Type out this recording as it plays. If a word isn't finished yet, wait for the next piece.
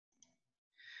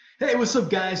Hey, what's up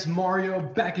guys? Mario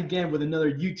back again with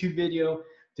another YouTube video.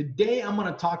 Today I'm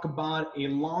going to talk about a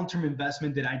long-term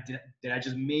investment that I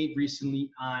just made recently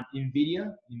on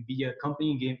Nvidia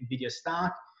company, Nvidia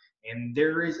Stock, and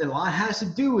there is a lot has to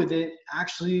do with it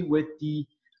actually with the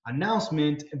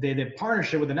announcement, the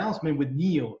partnership with announcement with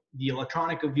NIO, the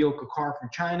electronic vehicle car from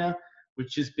China,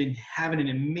 which has been having an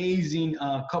amazing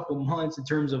couple months in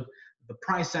terms of the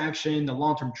price action, the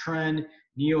long-term trend.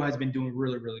 NIO has been doing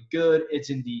really, really good. It's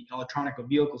in the electronic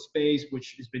vehicle space,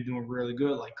 which has been doing really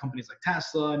good. Like companies like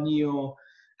Tesla, NIO,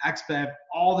 XPEP,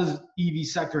 all this EV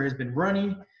sector has been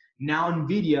running. Now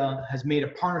NVIDIA has made a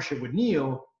partnership with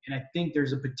NIO, and I think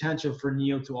there's a potential for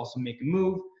NIO to also make a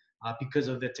move because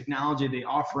of the technology they're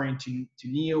offering to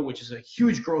NIO, which is a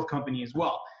huge growth company as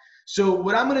well. So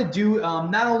what I'm going to do,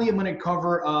 not only I'm going to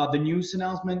cover the news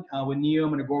announcement with NIO, I'm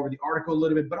going to go over the article a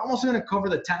little bit, but I'm also going to cover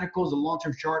the technicals, the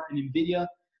long-term chart in NVIDIA.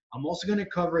 I'm also going to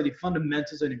cover the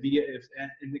fundamentals of NVIDIA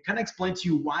and kind of explain to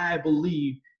you why I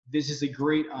believe this is a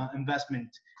great investment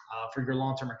for your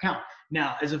long-term account.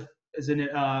 Now, just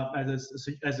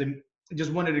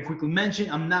wanted to quickly mention,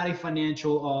 I'm not a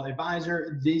financial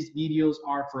advisor. These videos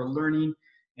are for learning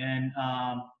and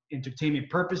entertainment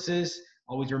purposes.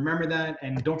 Always remember that,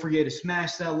 and don't forget to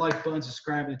smash that like button,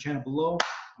 subscribe to the channel below.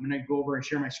 I'm gonna go over and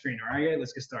share my screen. All right,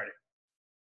 let's get started.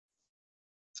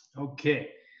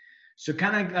 Okay, so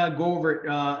kind of go over.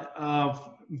 I'm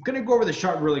gonna go over the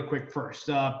chart really quick first.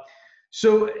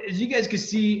 So as you guys can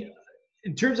see,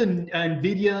 in terms of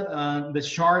NVIDIA, the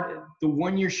chart, the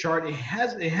 1 year chart, it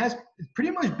has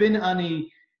pretty much been on a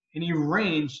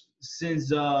range since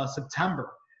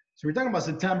September. So we're talking about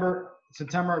September,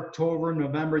 October,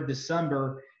 November,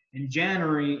 December, and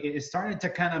January. It's starting to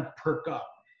kind of perk up,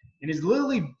 and it's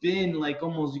literally been like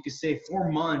almost, you could say, 4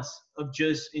 months of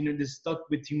just this stuck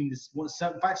between this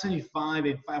 575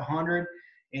 and 500.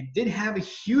 It did have a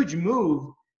huge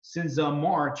move since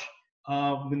March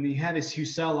when they had this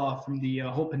huge sell-off from the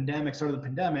whole pandemic, start of the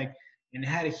pandemic, and it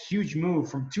had a huge move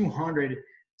from 200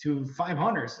 to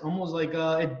 500. It's almost like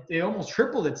it almost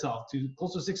tripled itself to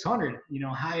close to 600.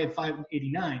 High at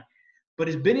 589. But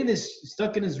it's been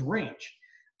stuck in this range.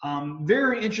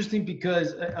 Very interesting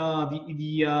because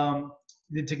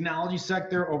the technology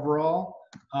sector overall,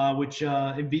 which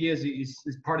NVIDIA is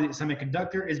part of the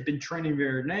semiconductor, has been trending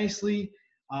very nicely.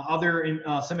 Other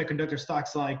semiconductor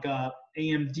stocks like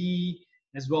AMD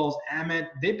as well as AMD,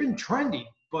 they've been trending,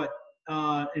 but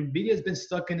NVIDIA has been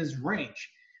stuck in this range.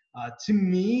 To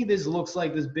me, this looks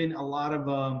like there's been a lot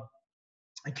of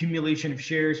accumulation of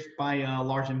shares by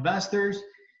large investors.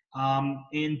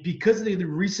 And because of the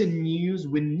recent news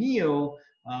with NIO,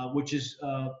 which is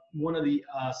one of the,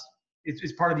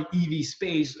 it's part of the EV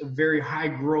space, a very high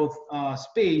growth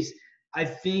space, I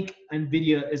think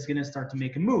NVIDIA is going to start to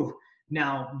make a move.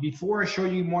 Now, before I show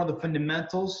you more of the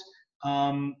fundamentals,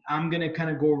 I'm going to kind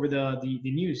of go over the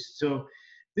news. So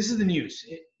this is the news.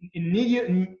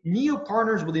 NIO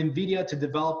partners with NVIDIA to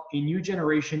develop a new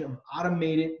generation of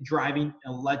automated driving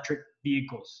electric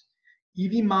vehicles.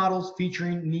 EV models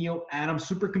featuring NIO Atom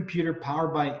supercomputer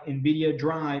powered by NVIDIA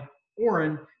DRIVE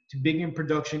Orin to begin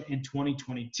production in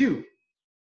 2022.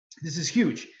 This is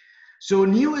huge. So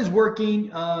NIO is working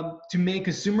to make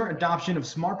consumer adoption of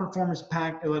smart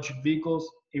performance-packed electric vehicles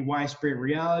a widespread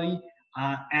reality.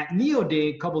 At NIO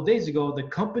Day a couple of days ago, the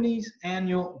company's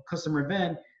annual customer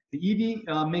event, the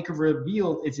EV maker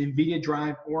revealed its NVIDIA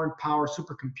DRIVE Orin-powered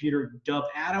supercomputer dubbed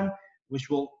Atom, which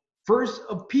will first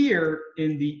appear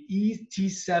in the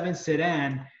ET7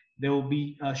 sedan that will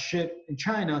be shipped in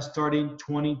China starting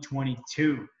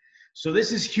 2022. So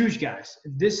this is huge, guys.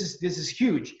 This is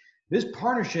huge. This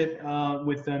partnership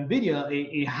with NVIDIA,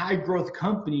 a high growth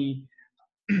company,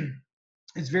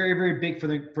 is very, very big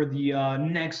for the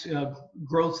next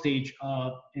growth stage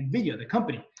of NVIDIA, the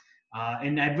company.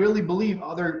 And I really believe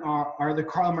other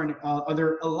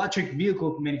electric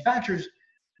vehicle manufacturers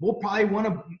will probably want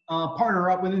to partner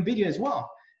up with NVIDIA as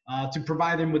well to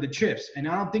provide them with the chips. And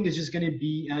I don't think it's just going to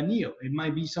be NIO. It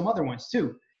might be some other ones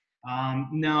too.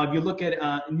 Now, if you look at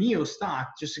NIO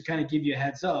stock, just to kind of give you a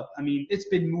heads up, I mean, it's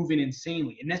been moving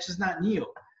insanely. And that's just not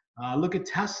NIO. Look at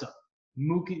Tesla,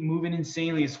 moving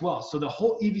insanely as well. So the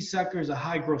whole EV sector is a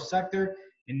high growth sector.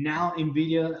 And now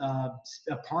NVIDIA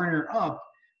partner up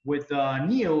with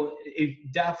NIO,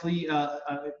 it definitely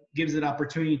gives it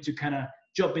opportunity to kind of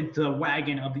jump into the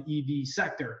wagon of the EV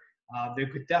sector. They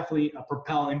could definitely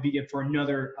propel NVIDIA for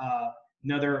another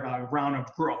round of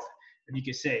growth, if you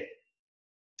could say.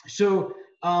 So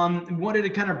wanted to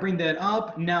kind of bring that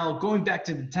up. Now, going back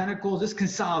to the technicals, this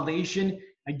consolidation,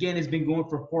 again, has been going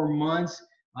for 4 months.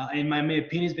 in my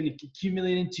opinion, has been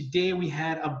accumulating. Today, we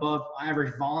had above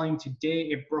average volume. Today,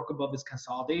 it broke above this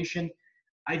consolidation.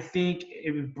 I think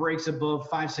if it breaks above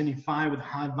 575 with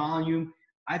high volume,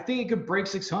 I think it could break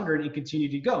 600 and continue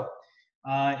to go.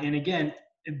 And again,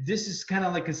 this is kind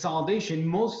of like consolidation.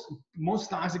 Most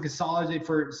stocks that consolidate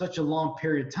for such a long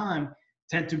period of time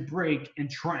tend to break and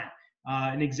trend.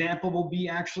 An example will be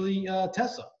actually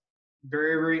Tesla.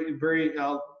 Very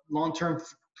long-term,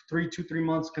 3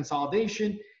 months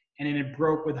consolidation, and then it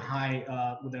broke with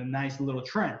with a nice little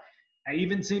trend.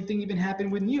 Same thing even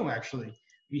happened with NIO actually.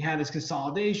 We had this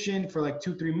consolidation for like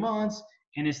 2-3 months,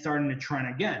 and it's starting to trend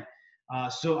again.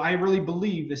 So I really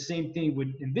believe the same thing with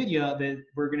NVIDIA, that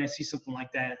we're going to see something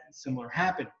like that similar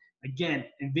happen. Again,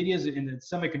 NVIDIA is in the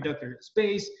semiconductor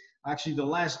space. Actually, the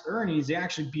last earnings, they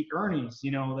actually beat earnings.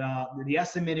 You know, the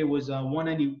estimated was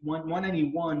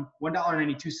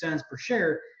 $1.92 per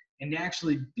share, and they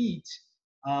actually beat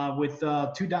with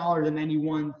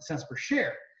 $2.91 per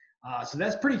share. So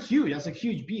that's pretty huge. That's a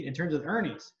huge beat in terms of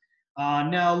earnings.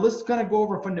 Now let's kind of go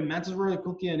over fundamentals really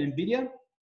quickly on NVIDIA.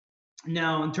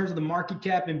 Now, in terms of the market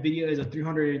cap, NVIDIA is a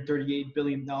 $338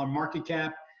 billion market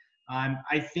cap.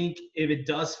 I think if it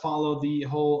does follow the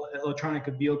whole electronic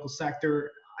vehicle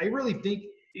sector, I really think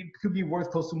it could be worth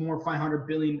close to more $500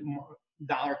 billion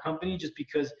company, just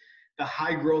because the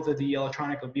high growth of the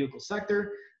electronic vehicle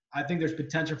sector. I think there's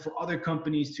potential for other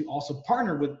companies to also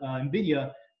partner with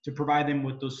NVIDIA to provide them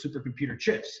with those supercomputer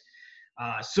chips.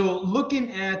 So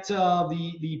looking at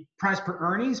the price per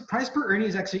earnings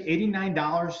is actually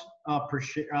 $89 per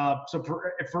share. So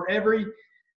for every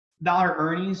dollar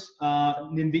earnings,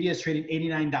 NVIDIA is trading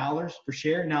 $89 per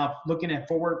share. Now, looking at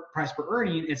forward price per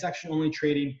earning, it's actually only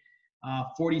trading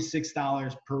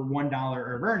 $46 per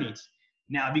 $1 of earnings.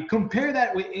 Now, if you compare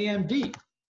that with AMD,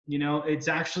 you know, it's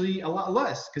actually a lot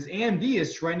less, because AMD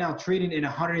is right now trading at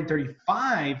 $135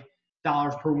 per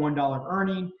 $1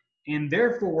 earning, and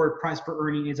their forward price per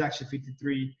earning is actually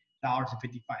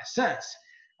 $53.55.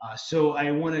 So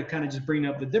I want to kind of just bring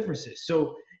up the differences.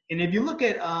 So, and if you look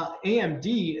at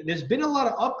AMD, there's been a lot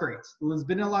of upgrades. There's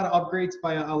been a lot of upgrades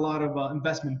by a lot of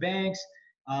investment banks.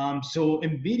 So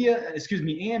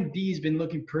AMD has been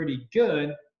looking pretty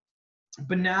good.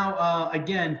 But now,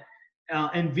 again,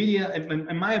 NVIDIA,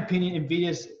 in my opinion, NVIDIA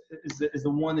is the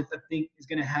one that I think is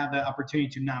going to have the opportunity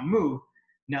to not move.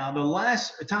 Now, the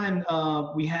last time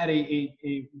we had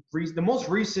the most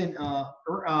recent,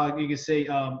 you could say,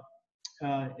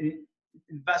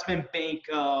 investment bank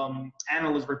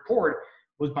analyst report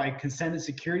was by Cascend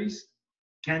Securities,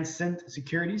 and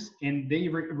they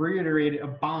reiterated a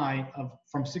buy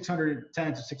from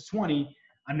 610 to 620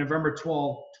 on November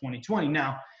 12, 2020.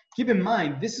 Now, keep in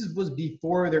mind, this was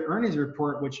before their earnings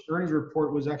report, which earnings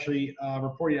report was actually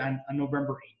reported on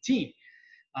November 18th.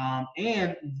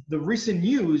 And the recent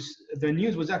news,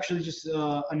 was actually just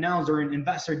announced during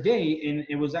Investor Day, and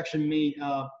it was actually made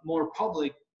more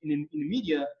public in the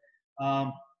media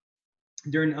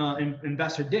during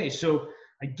Investor Day. So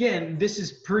again, this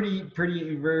is very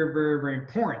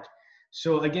important.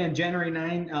 So again, January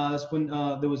 9, that's when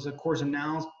there was a course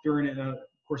announced during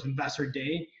Investor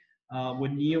Day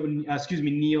with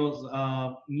NIO's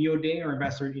NIO Day, or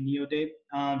Investor NIO Day.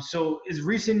 So it's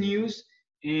recent news.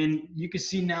 And you can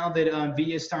see now that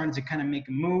NVIDIA is starting to kind of make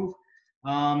a move.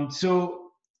 So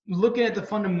looking at the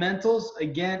fundamentals,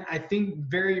 again, I think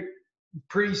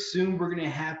pretty soon we're going to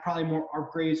have probably more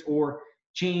upgrades or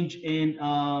change in,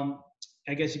 I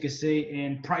guess you could say,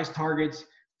 in price targets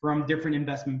from different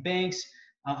investment banks.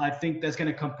 I think that's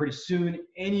going to come pretty soon.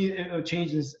 Any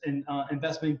changes in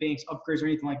investment banks, upgrades, or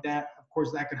anything like that, of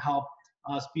course, that could help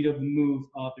speed up the move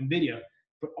of NVIDIA.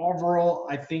 But overall,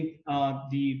 I think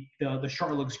the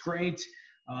chart looks great.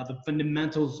 The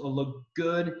fundamentals look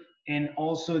good, and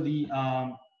also you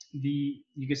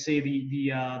could say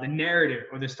the narrative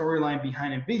or the storyline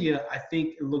behind NVIDIA, I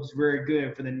think it looks very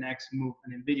good for the next move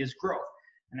in NVIDIA's growth.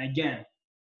 And again,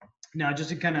 now just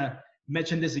to kind of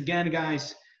mention this again,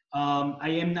 guys, I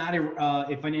am not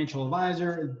a financial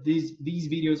advisor. These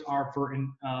videos are for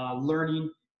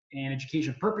learning and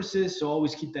education purposes, so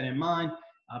always keep that in mind.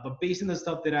 But based on the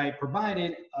stuff that I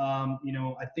provided, you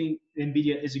know, I think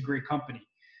NVIDIA is a great company.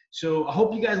 So I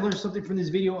hope you guys learned something from this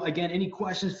video. Again, any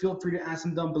questions, feel free to ask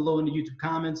them down below in the YouTube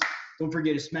comments. Don't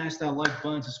forget to smash that like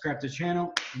button, subscribe to the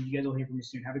channel, and you guys will hear from me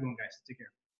soon. Have a good one, guys. Take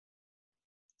care.